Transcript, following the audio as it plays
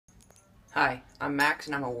Hi, I'm Max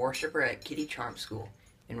and I'm a worshiper at Kitty Charm School.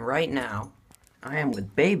 And right now, I am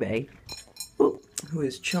with Bebe, who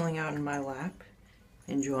is chilling out in my lap,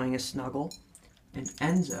 enjoying a snuggle, and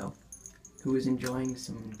Enzo, who is enjoying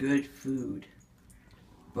some good food.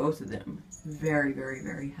 Both of them very, very,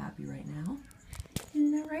 very happy right now.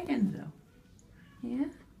 Isn't that right, Enzo? Yeah?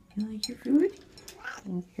 You like your food?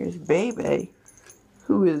 And here's Bebe,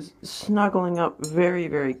 who is snuggling up very,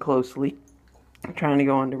 very closely, trying to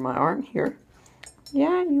go under my arm here.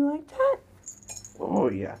 Yeah, you like that? Oh,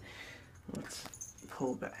 yeah. Let's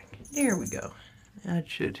pull back. There we go. That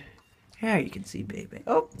should... Now you can see Bebe.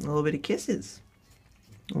 Oh, a little bit of kisses.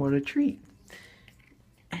 What a treat.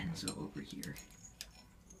 Enzo over here.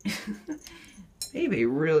 Bebe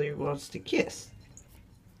really wants to kiss.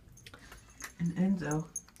 And Enzo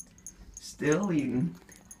still eating.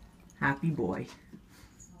 Happy boy.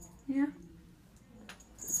 Yeah.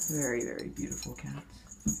 Very, very beautiful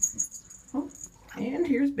cats. Oh, and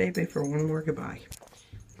here's Bebe for one more goodbye.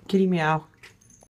 Kitty meow.